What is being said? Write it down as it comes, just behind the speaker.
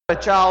A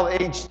child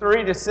age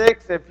 3 to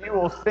 6, if you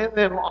will send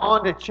them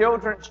on to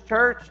Children's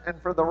Church. And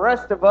for the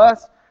rest of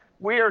us,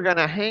 we are going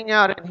to hang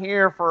out in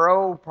here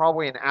for,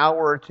 probably an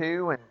hour or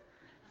two and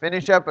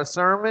finish up a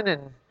sermon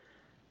and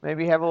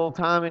maybe have a little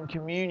time in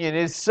communion.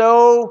 It's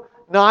so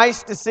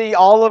nice to see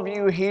all of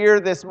you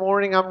here this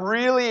morning. I'm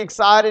really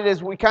excited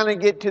as we kind of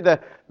get to the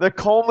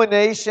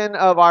culmination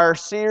of our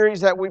series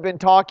that we've been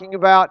talking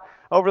about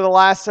over the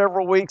last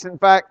several weeks. In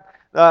fact,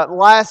 the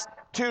last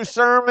two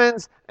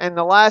sermons and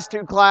the last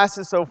two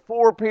classes, so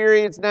 4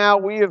 periods now,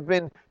 we have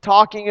been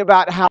talking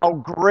about how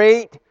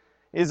great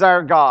is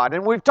our God.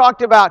 And we've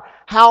talked about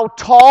how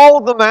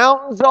tall the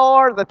mountains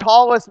are. The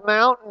tallest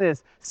mountain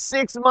is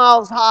 6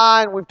 miles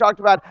high. And we've talked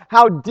about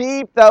how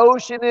deep the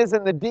ocean is,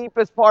 and the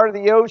deepest part of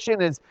the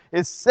ocean is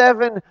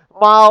 7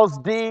 miles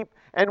deep.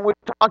 And we've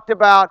talked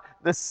about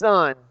the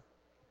sun.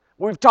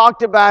 We've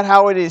talked about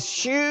how it is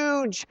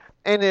huge,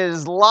 and it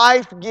is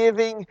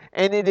life-giving,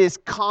 and it is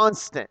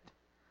constant.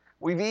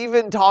 We've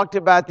even talked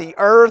about the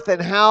earth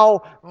and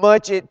how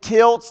much it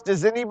tilts.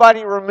 Does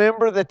anybody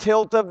remember the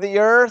tilt of the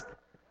earth?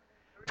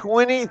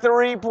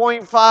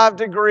 23.5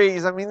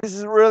 degrees. I mean, this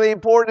is really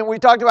important. And we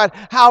talked about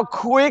how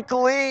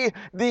quickly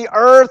the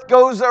earth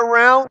goes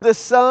around the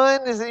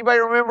sun. Does anybody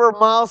remember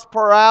miles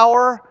per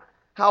hour?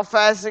 How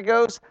fast it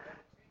goes?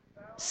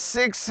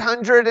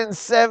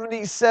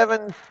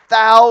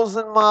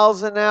 677,000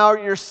 miles an hour.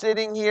 You're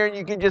sitting here and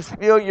you can just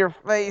feel your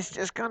face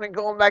just kind of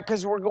going back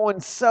because we're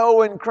going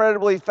so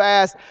incredibly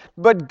fast.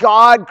 But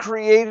God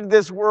created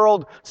this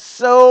world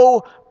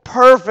so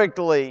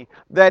perfectly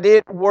that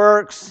it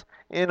works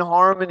in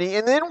harmony.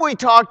 And then we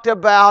talked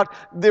about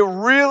the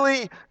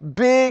really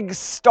big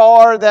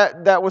star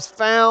that was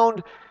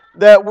found,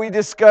 that we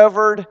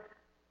discovered.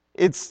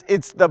 It's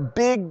the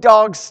Big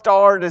Dog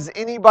Star. Does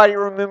anybody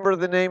remember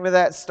the name of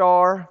that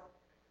star?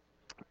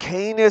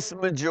 Canis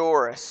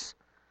Majoris.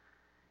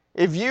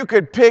 If you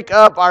could pick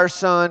up our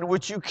sun,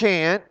 which you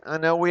can't, I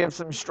know we have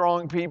some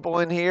strong people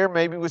in here,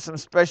 maybe with some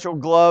special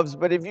gloves,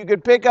 but if you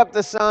could pick up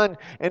the sun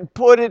and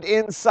put it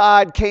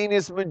inside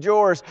Canis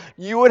Majoris,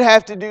 you would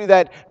have to do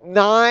that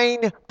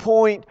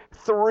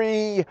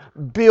 9.3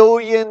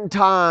 billion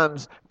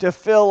times to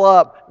fill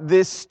up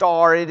this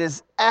star. It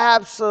is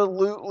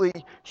absolutely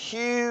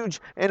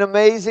huge and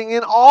amazing.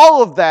 And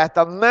all of that,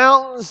 the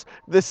mountains,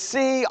 the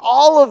sea,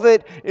 all of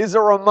it is a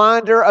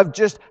reminder of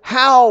just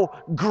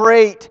how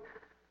great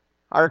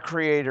our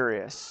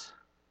Creator is.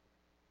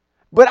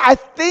 But I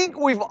think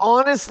we've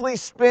honestly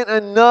spent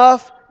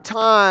enough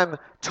time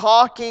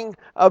talking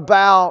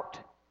about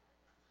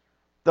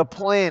the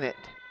planet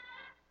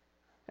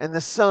and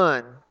the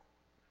sun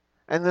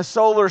and the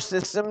solar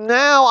system.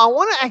 Now I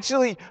want to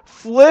actually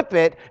flip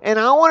it, and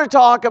I want to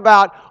talk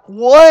about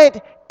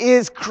what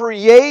is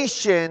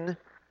creation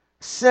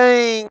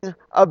saying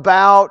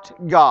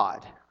about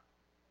God.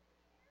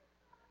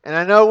 And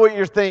I know what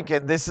you're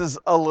thinking. This is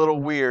a little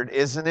weird,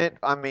 isn't it?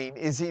 I mean,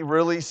 is he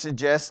really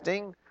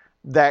suggesting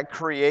that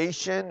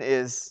creation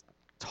is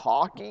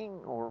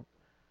talking or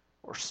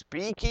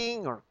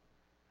speaking or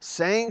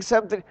saying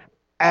something?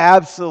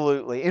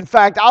 Absolutely. In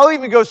fact, I'll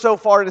even go so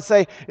far to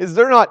say is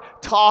they're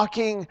not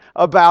talking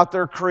about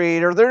their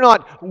Creator. They're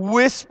not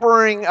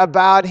whispering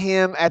about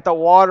Him at the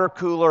water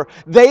cooler.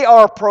 They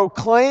are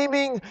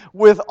proclaiming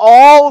with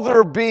all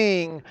their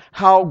being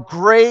how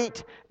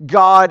great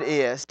God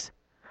is.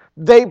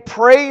 They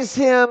praise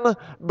Him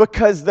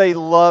because they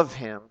love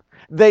Him.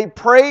 They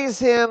praise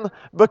Him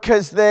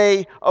because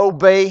they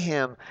obey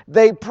Him.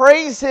 They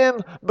praise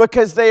Him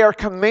because they are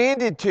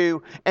commanded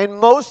to. And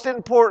most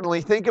importantly,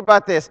 think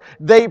about this.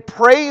 They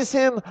praise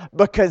Him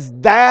because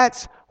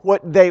that's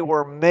what they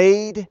were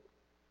made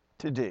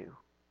to do.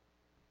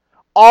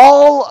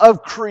 All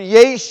of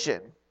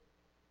creation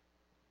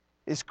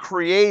is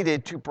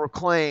created to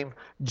proclaim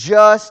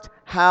just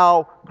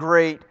how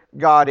great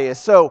God is.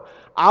 So,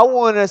 I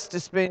want us to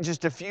spend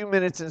just a few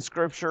minutes in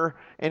Scripture,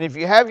 and if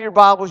you have your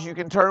Bibles, you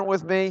can turn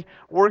with me.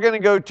 We're going to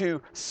go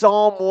to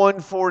Psalm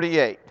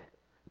 148.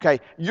 Okay,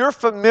 you're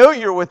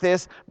familiar with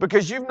this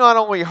because you've not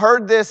only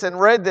heard this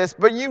and read this,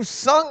 but you've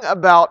sung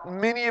about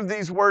many of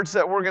these words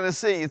that we're going to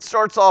see. It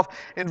starts off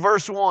in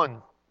verse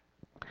 1.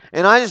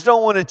 And I just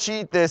don't want to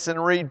cheat this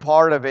and read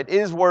part of it. It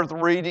is worth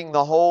reading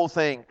the whole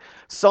thing.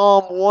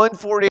 Psalm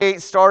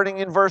 148, starting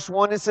in verse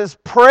 1, it says,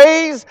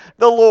 "Praise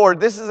the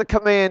Lord." This is a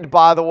command,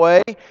 by the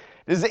way.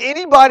 Does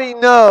anybody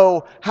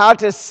know how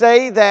to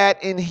say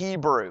that in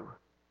Hebrew?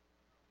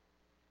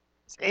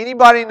 Does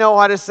anybody know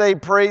how to say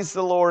praise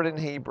the Lord in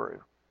Hebrew?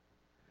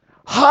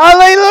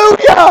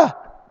 Hallelujah!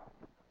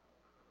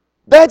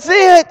 That's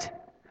it.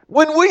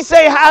 When we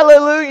say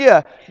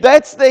hallelujah,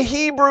 that's the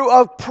Hebrew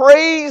of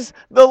praise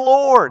the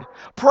Lord.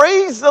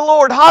 Praise the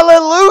Lord.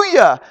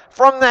 Hallelujah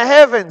from the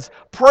heavens.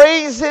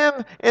 Praise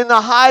Him in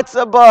the heights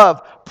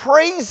above.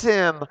 Praise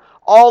Him,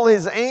 all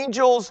His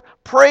angels.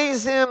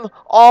 Praise Him,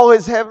 all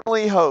His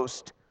heavenly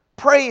host.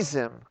 Praise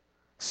Him,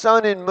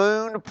 sun and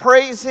moon.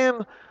 Praise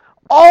Him,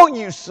 all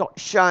you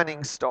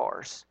shining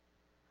stars.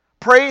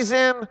 Praise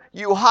Him,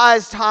 you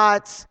highest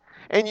heights.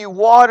 and you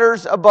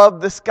waters above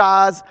the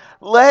skies.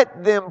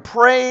 Let them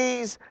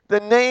praise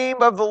the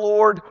name of the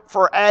Lord,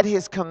 for at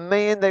His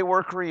command they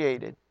were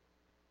created.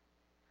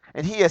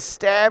 And He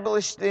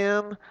established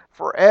them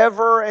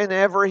forever and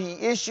ever. He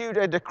issued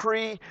a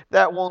decree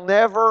that will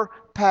never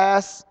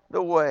pass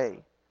away.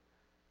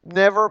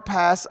 Never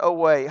pass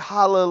away.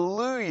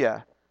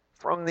 Hallelujah.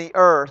 From the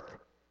earth,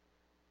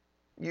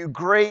 you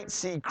great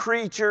sea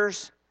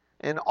creatures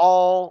and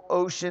all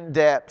ocean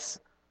depths,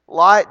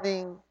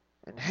 lightning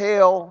and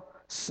hail,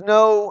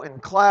 snow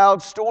and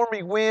clouds,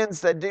 stormy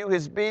winds that do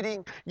His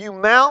bidding, you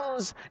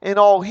mountains and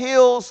all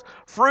hills,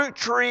 fruit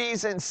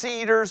trees and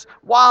cedars,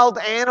 wild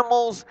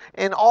animals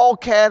and all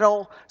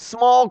cattle,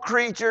 small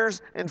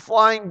creatures and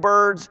flying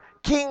birds,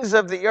 kings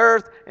of the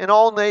earth and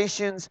all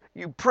nations,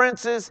 you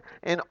princes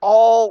and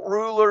all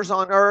rulers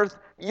on earth,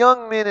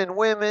 young men and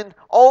women,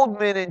 old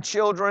men and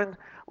children,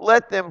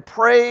 let them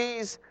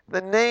praise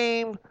the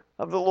name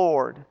of the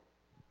Lord,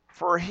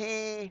 for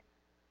He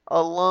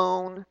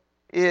alone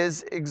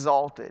is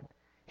exalted.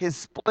 His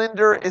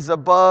splendor is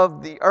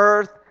above the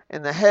earth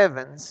and the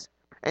heavens,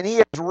 and He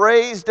has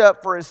raised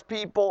up for His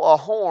people a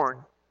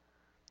horn,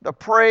 the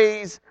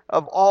praise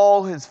of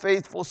all His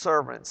faithful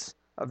servants,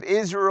 of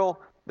Israel,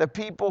 the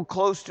people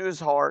close to His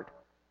heart.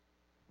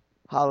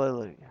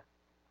 Hallelujah.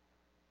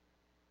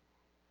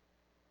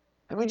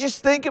 I mean,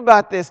 just think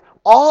about this.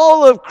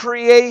 All of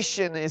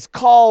creation is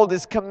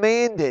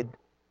commanded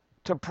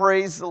to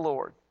praise the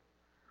Lord.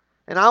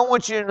 And I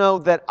want you to know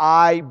that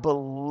I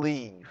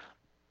believe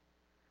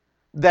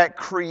that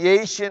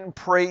creation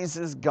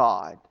praises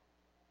God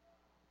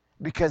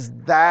because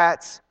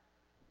that's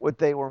what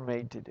they were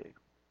made to do.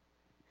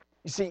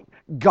 You see,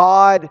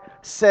 God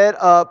set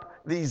up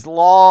these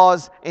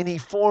laws and He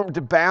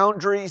formed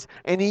boundaries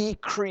and He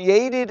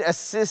created a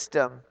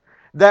system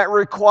that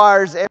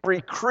requires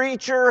every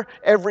creature,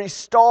 every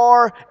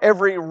star,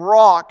 every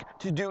rock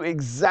to do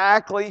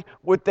exactly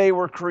what they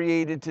were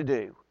created to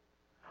do.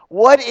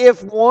 What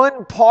if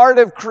one part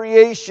of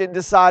creation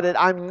decided,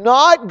 I'm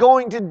not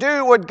going to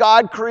do what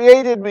God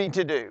created me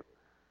to do?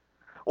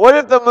 What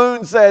if the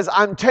moon says,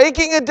 I'm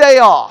taking a day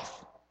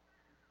off?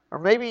 Or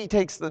maybe he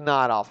takes the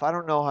night off. I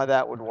don't know how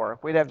that would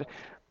work. We'd have to.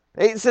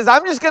 It says,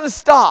 I'm just going to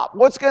stop.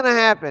 What's going to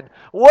happen?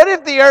 What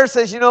if the earth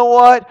says, you know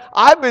what?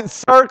 I've been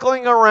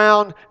circling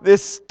around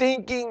this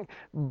stinking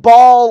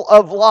ball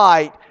of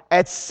light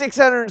at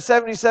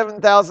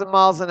 677,000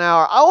 miles an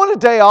hour. I want a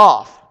day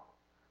off.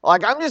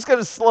 Like, I'm just going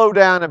to slow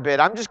down a bit.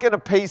 I'm just going to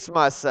pace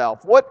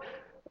myself. What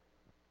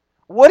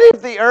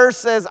if the earth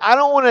says, I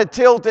don't want to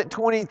tilt at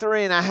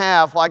 23 and a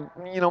half, like,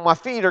 my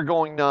feet are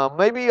going numb.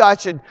 Maybe I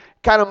should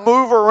kind of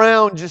move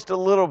around just a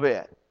little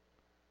bit.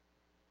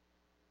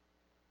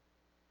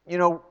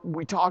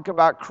 We talk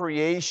about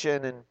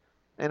creation,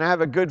 and I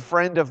have a good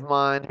friend of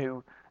mine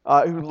who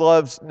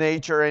loves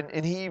nature,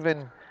 and he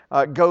even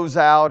goes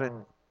out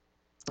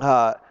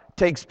and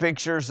takes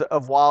pictures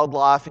of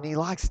wildlife, and he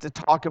likes to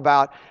talk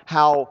about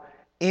how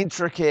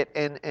intricate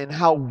and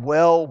how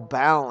well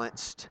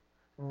balanced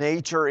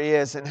nature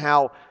is, and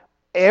how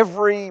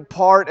every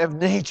part of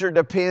nature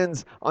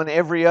depends on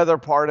every other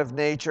part of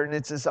nature, and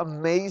it's this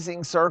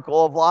amazing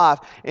circle of life.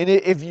 And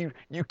if you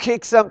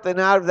kick something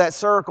out of that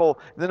circle,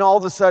 then all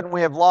of a sudden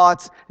we have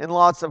lots and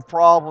lots of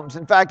problems.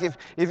 In fact, if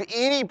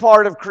any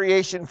part of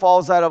creation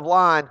falls out of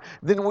line,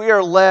 then we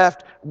are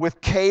left with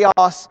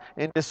chaos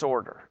and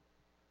disorder.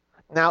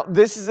 Now,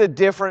 this is a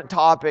different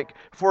topic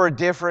for a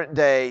different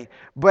day,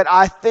 but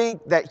I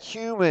think that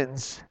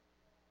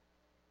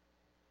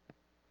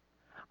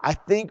I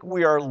think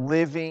we are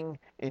living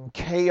in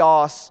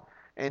chaos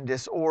and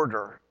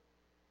disorder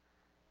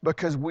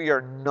because we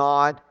are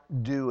not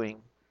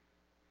doing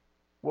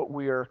what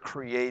we are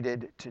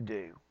created to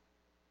do.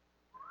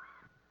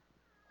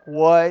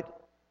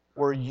 What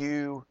were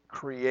you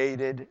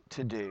created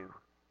to do?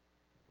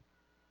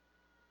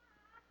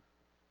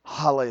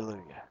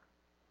 Hallelujah.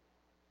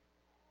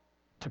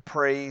 To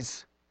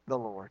praise the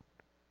Lord.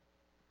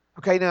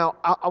 Okay, now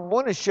I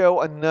want to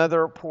show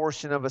another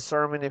portion of a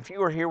sermon. If you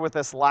were here with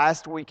us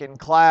last week in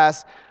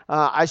class,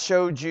 I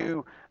showed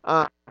you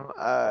a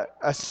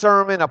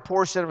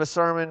portion of a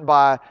sermon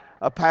by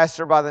a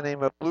pastor by the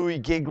name of Louis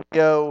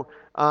Giglio.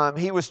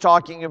 He was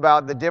talking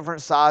about the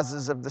different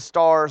sizes of the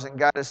stars and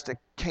got us to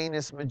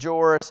Canis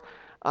Majoris.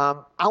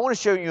 I want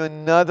to show you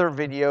another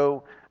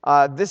video.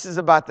 This is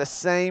about the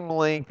same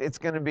length. It's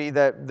going to be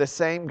the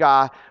same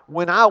guy.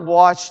 When I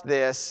watched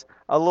this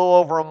a little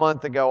over a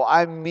month ago,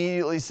 I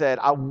immediately said,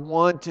 I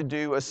want to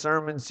do a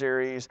sermon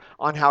series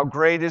on how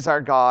great is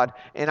our God,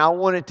 and I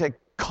want it to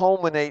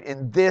culminate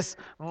in this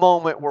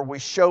moment where we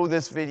show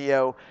this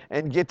video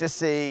and get to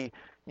see,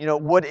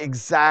 what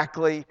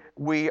exactly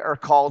we are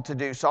called to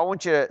do. So I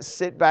want you to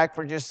sit back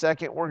for just a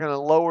second. We're going to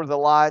lower the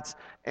lights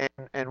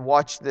and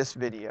watch this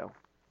video.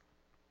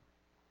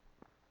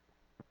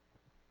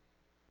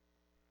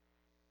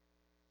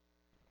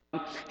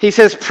 He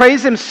says,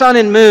 praise Him, sun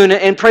and moon,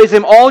 and praise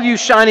Him, all you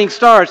shining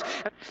stars.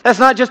 That's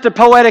not just a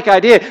poetic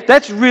idea.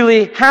 That's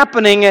really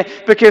happening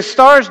because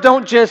stars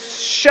don't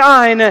just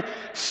shine,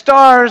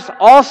 stars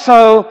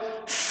also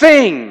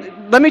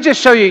sing. let me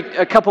just show you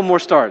a couple more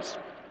stars.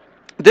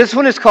 This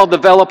one is called the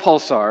Vela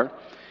Pulsar,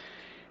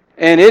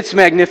 and it's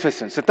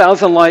magnificent. It's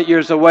 1,000 light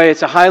years away.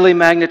 It's a highly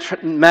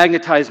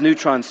magnetized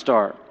neutron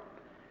star.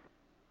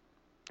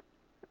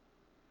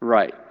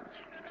 Right.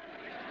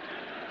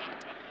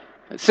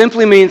 It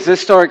simply means this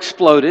star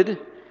exploded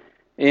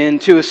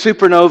into a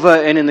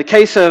supernova, and in the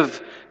case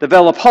of the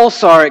Vela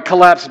Pulsar, it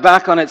collapsed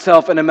back on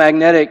itself in a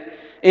magnetic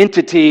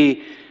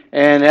entity,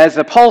 and as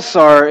a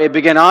pulsar, it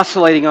began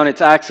oscillating on its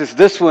axis.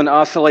 This one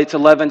oscillates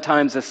 11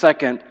 times a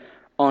second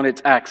on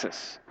its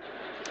axis.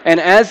 And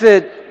as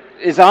it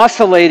is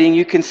oscillating,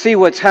 you can see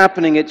what's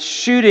happening. It's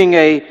shooting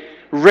a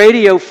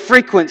radio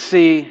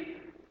frequency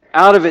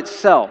out of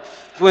itself.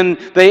 When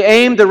they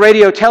aimed the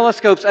radio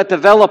telescopes at the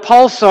Vela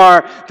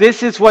Pulsar,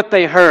 this is what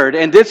they heard.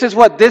 And this is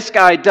what this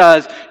guy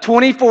does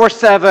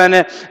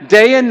 24/7,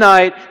 day and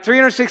night,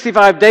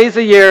 365 days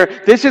a year.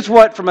 This is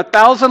what, from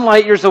 1,000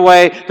 light years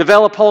away, the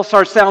Vela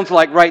Pulsar sounds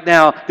like right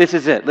now. This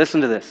is it.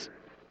 Listen to this.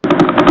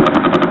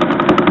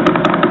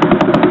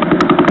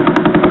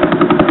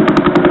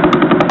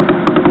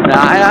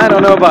 Now, I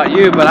don't know about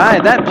you,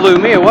 but that blew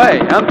me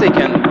away. I'm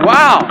thinking,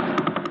 wow,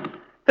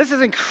 this is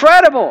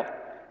incredible.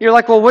 You're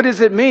like, well, what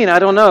does it mean? I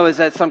don't know. Is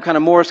that some kind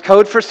of Morse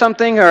code for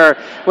something, or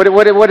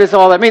what does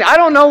all that mean? I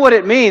don't know what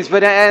it means,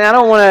 but and I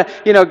don't want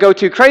to go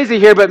too crazy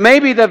here. But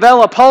maybe the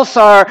Vela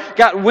Pulsar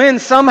got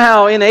wind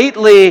somehow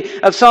innately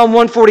of Psalm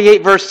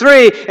 148, verse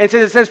 3, and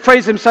since it says,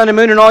 "Praise Him, sun and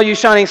moon, and all you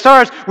shining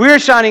stars." We're a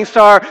shining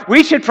star.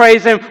 We should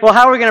praise Him. Well,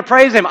 how are we going to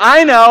praise Him?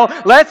 I know.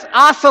 Let's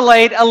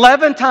oscillate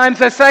 11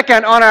 times a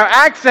second on our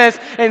axis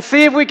and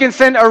see if we can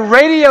send a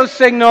radio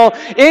signal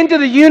into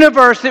the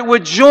universe that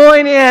would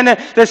join in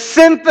the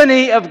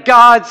symphony of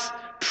God's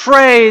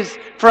praise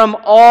from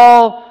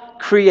all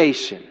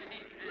creation.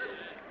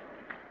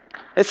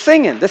 It's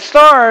singing. The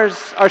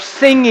stars are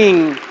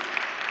singing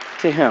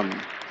to Him.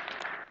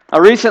 I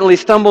recently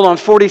stumbled on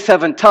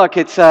 47 Tuc.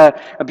 It's a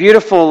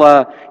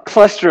beautiful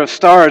cluster of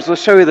stars. We'll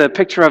show you the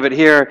picture of it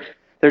here.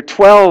 There are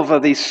 12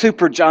 of these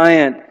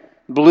supergiant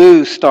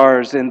blue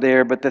stars in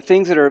there, but the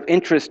things that are of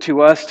interest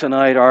to us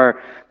tonight are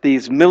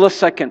these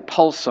millisecond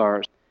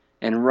pulsars.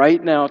 And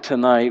right now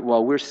tonight,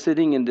 while we're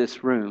sitting in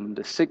this room,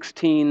 the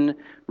 16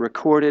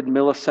 recorded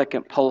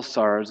millisecond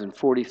pulsars in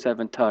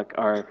 47 Tuc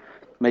are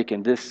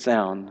making this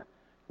sound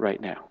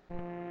right now.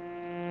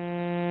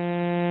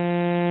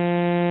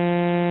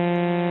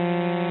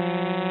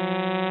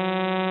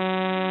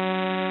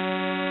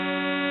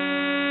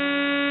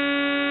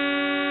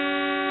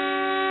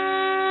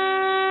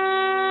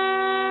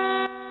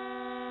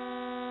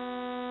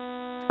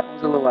 That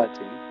was a little out of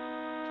tune.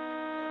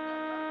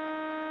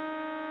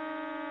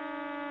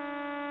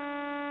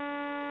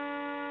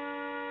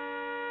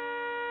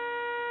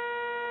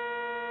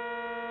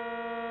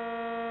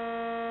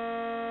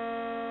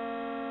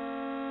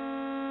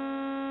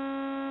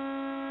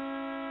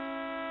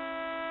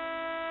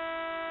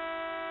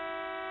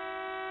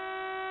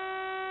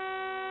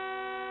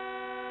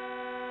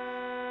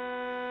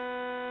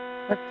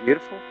 That's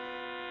beautiful.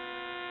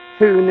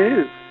 Who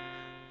knew?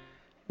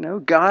 No,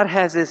 God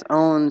has His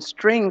own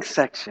string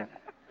section.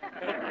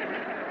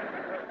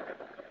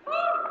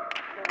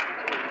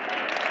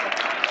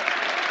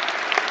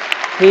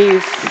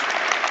 Isn't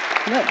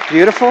that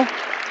beautiful?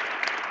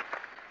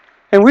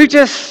 And we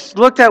just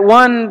looked at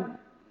one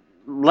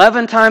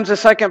 11 times a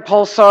second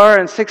pulsar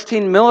and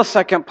 16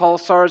 millisecond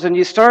pulsars, and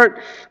you start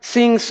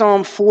seeing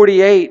Psalm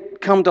 48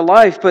 come to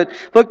life. But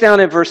look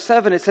down at verse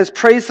 7. It says,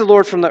 "Praise the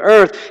Lord from the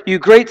earth, you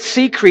great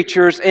sea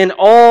creatures in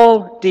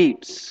all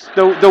deeps."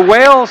 The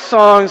whale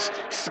songs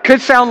could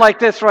sound like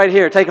this right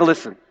here. Take a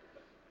listen.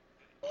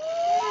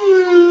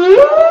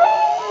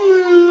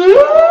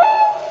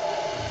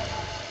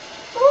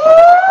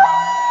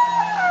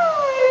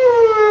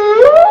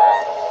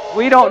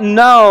 We don't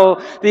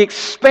know the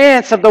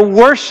expanse of the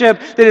worship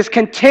that is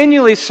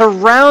continually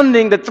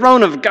surrounding the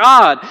throne of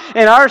God.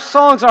 And our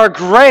songs are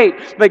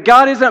great, but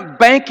God isn't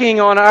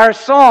banking on our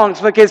songs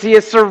because He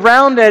is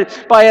surrounded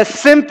by a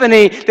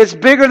symphony that's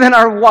bigger than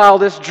our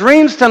wildest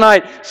dreams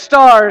tonight.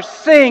 Stars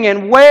sing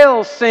and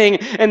whales sing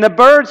and the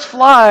birds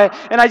fly.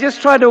 And I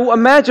just tried to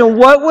imagine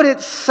what would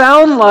it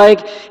sound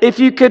like if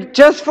you could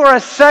just for a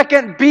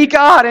second be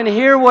God and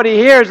hear what He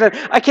hears. And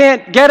I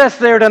can't get us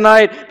there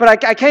tonight, but I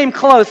came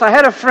close. I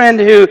had a friend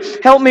who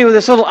helped me with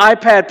this little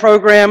iPad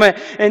program,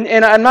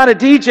 and I'm not a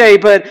DJ,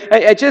 but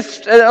I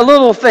just a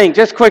little thing,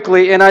 just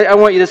quickly, and I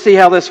want you to see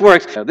how this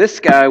works. Now, this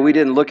guy, we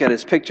didn't look at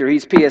his picture.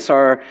 He's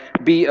PSR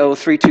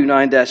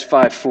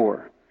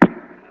BO329-54.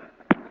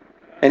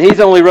 And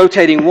he's only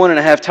rotating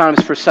 1.5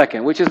 times per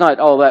second, which is not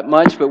all that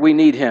much, but we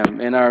need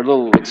him in our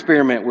little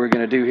experiment we're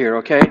going to do here,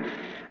 okay?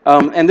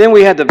 And then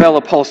we had the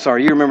Vela Pulsar.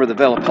 You remember the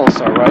Vela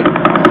Pulsar, right?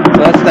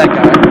 So that's that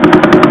guy.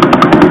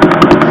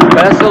 But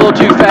that's a little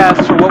too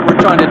fast for what we're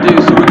trying to do,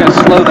 so we're going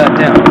to slow that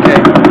down,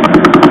 okay?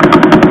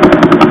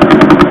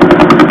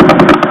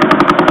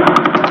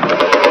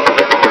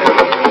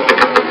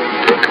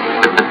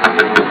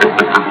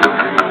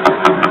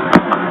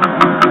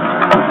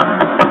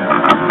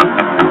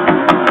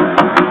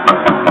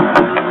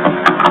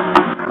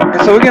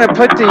 So So we're going to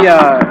put the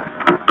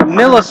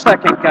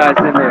millisecond guys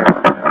in there.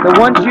 The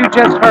ones you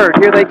just heard,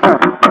 here they come.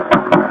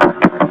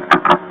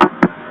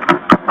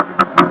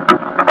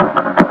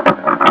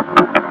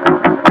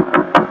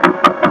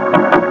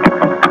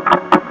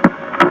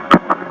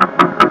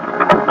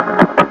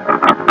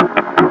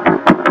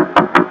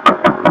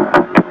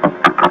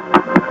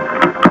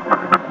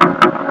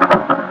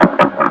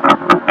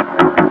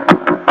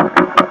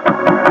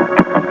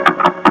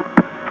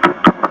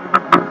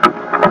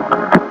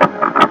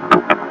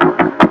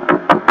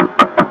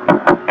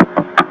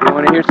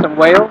 Hear some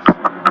whales?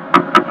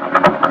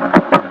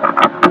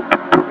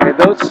 Okay,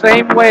 those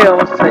same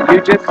whales that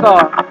you just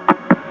saw,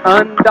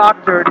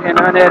 undoctored and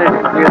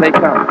unedited, here they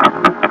come.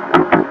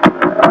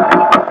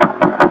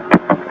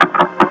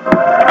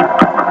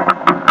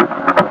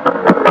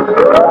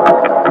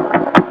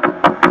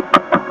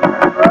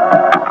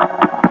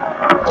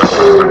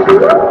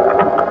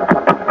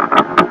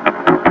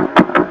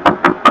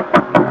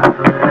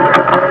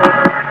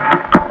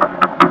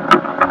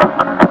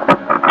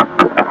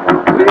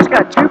 We just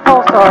got 2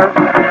 pulsars,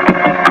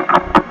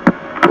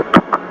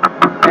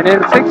 and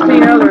then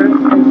 16 others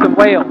and some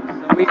whales,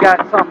 and we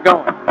got something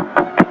going.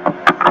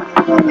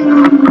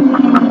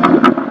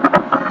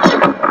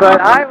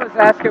 But I was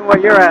asking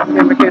what you're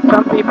asking because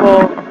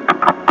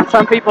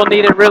some people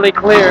need it really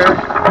clear.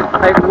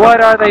 Like, what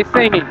are they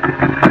singing?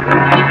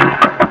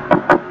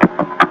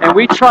 And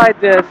we tried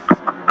this,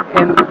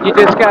 and you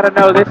just got to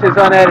know this is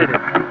unedited.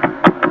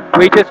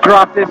 We just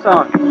dropped this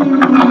on,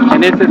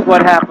 and this is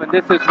what happened.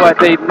 This is what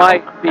they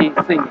might be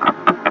singing.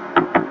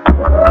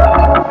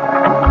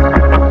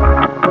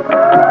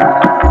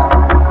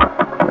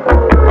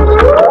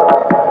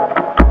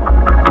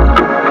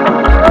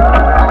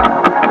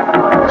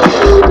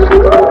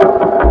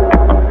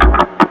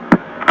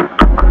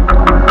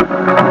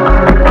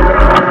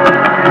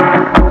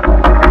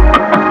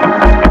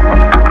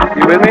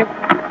 You with me?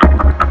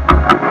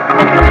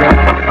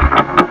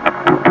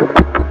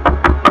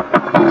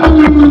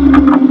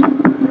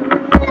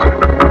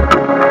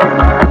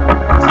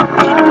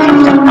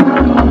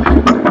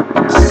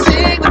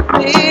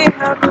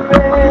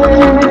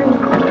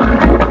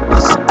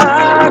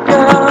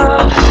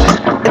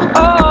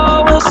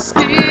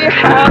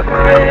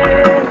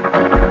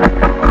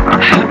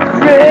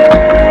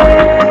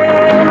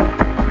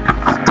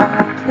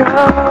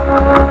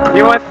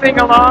 You want to sing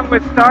along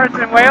with Stars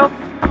and Whales?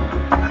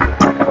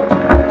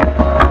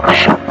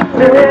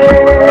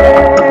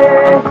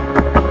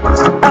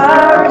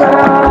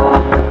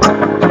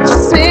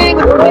 Sing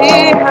with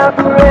me, how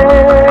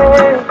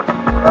great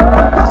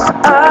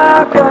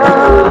our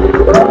God,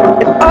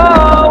 and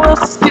all will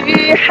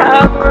see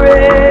how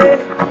great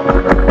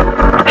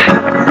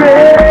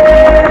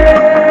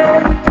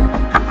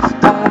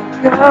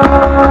our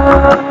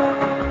God.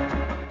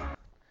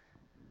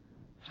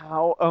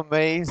 How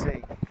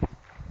amazing.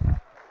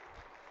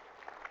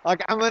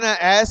 Like, I'm going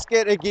to ask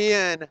it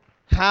again.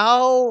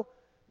 How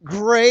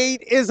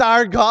great is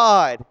our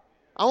God?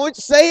 I want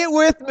you to say it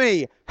with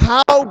me.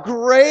 How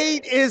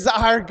great is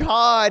our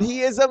God?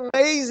 He is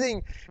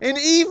amazing. And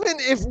even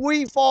if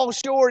we fall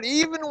short,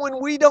 even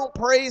when we don't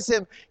praise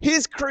Him,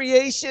 His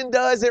creation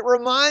does. It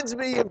reminds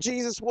me of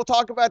Jesus. We'll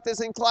talk about this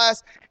in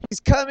class.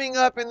 He's coming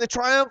up in the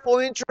triumphal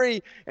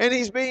entry and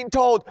He's being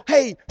told,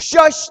 hey,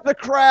 shush the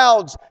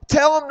crowds.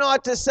 Tell them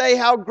not to say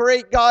how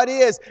great God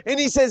is. And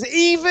He says,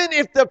 even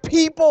if the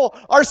people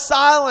are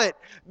silent,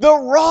 the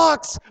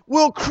rocks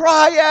will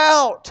cry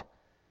out.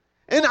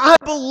 And I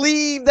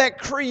believe that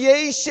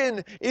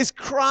creation is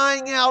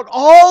crying out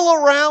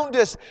all around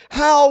us,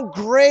 how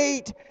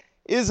great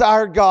is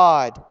our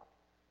God?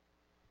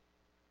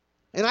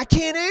 And I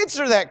can't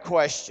answer that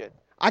question.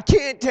 I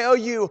can't tell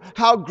you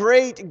how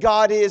great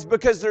God is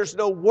because there's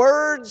no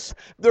words,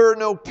 there are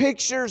no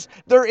pictures,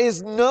 there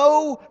is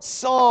no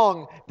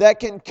song that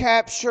can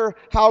capture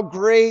how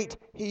great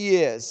He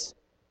is.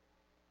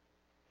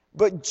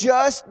 But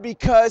just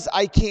because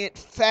I can't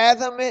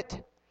fathom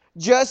it,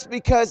 just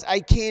because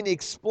I can't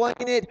explain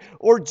it,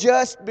 or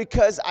just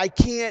because I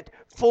can't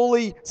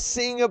fully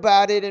sing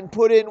about it and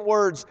put in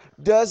words,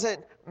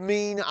 doesn't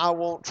mean I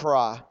won't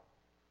try.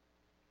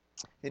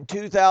 In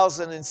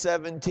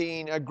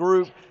 2017, a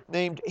group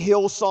named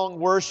Hillsong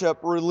Worship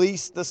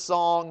released the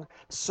song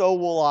So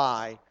Will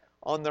I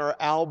on their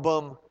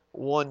album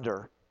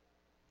Wonder.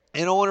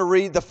 And I want to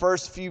read the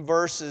first few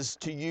verses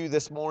to you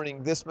this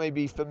morning. This may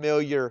be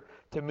familiar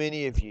to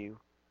many of you.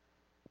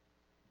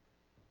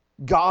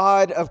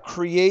 God of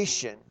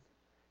creation,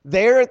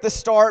 there at the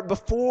start,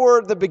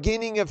 before the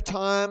beginning of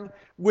time,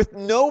 with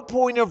no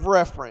point of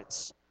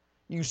reference,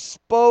 you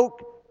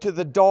spoke to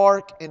the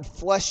dark and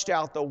fleshed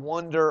out the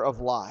wonder of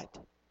light.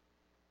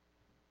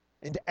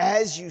 And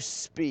as you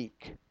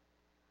speak,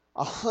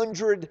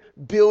 100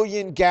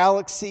 billion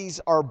galaxies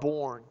are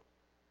born.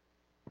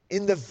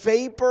 In the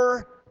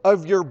vapor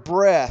of your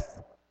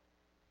breath,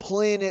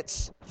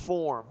 planets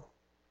form.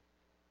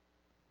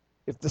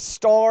 If the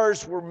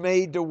stars were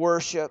made to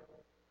worship,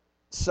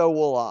 so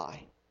will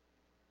I.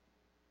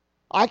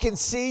 I can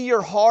see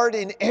your heart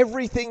in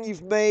everything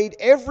you've made.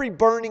 Every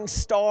burning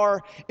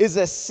star is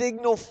a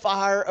signal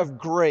fire of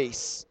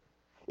grace.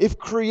 If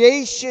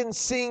creation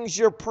sings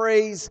your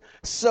praise,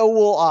 so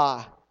will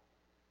I.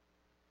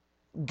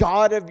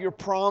 God of your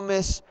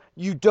promise,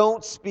 you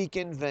don't speak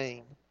in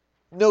vain.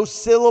 No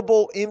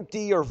syllable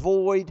empty or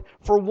void.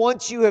 For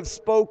once you have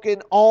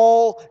spoken,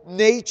 all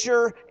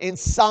nature and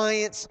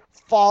science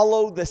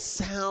follow the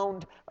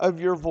sound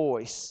of your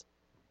voice.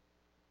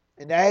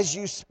 And as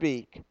you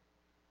speak,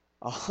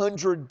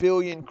 100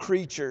 billion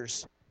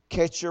creatures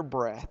catch your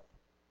breath.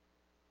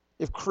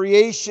 If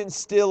creation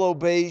still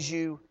obeys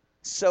you,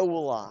 so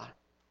will I.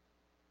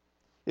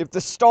 If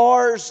the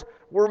stars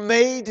were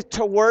made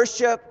to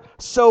worship,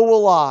 so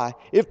will I.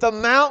 If the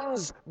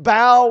mountains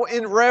bow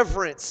in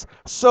reverence,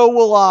 so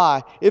will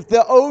I. If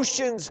the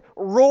oceans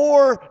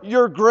roar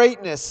your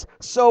greatness,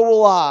 so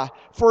will I.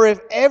 For if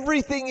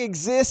everything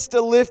exists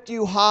to lift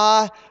you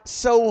high,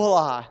 so will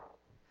I.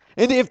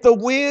 And if the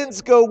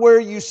winds go where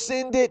you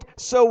send it,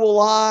 so will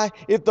I.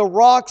 If the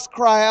rocks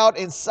cry out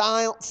in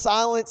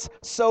silence,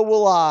 so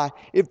will I.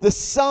 If the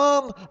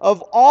sum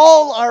of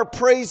all our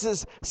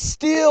praises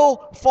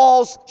still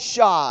falls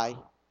shy,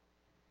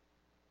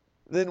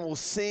 then we'll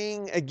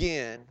sing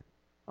again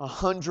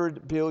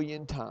 100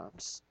 billion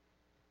times.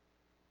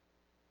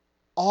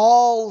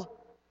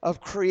 All of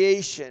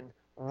creation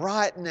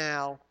right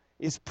now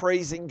is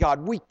praising God.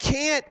 We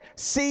can't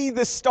see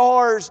the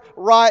stars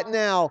right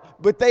now,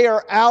 but they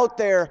are out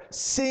there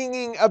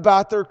singing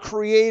about their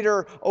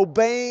Creator,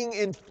 obeying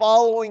and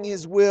following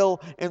His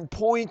will and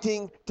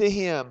pointing to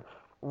Him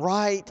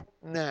right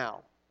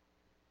now.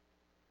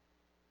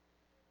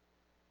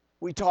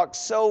 We talk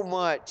so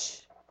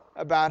much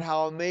about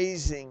how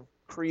amazing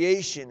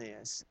creation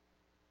is,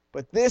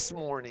 but this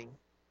morning,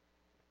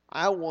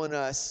 I want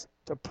us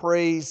to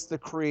praise the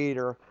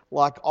Creator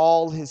like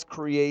all His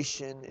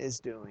creation is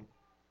doing.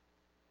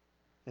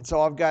 And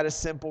so I've got a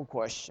simple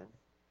question.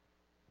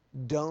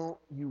 Don't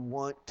you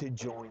want to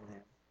join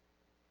them?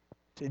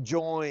 To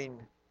join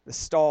the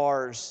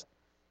stars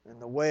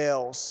and the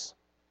whales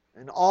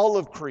and all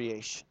of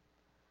creation?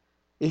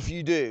 If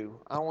you do,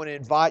 I want to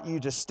invite you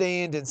to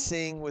stand and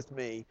sing with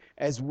me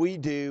as we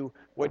do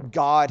what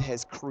God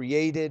has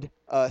created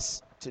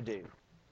us to do.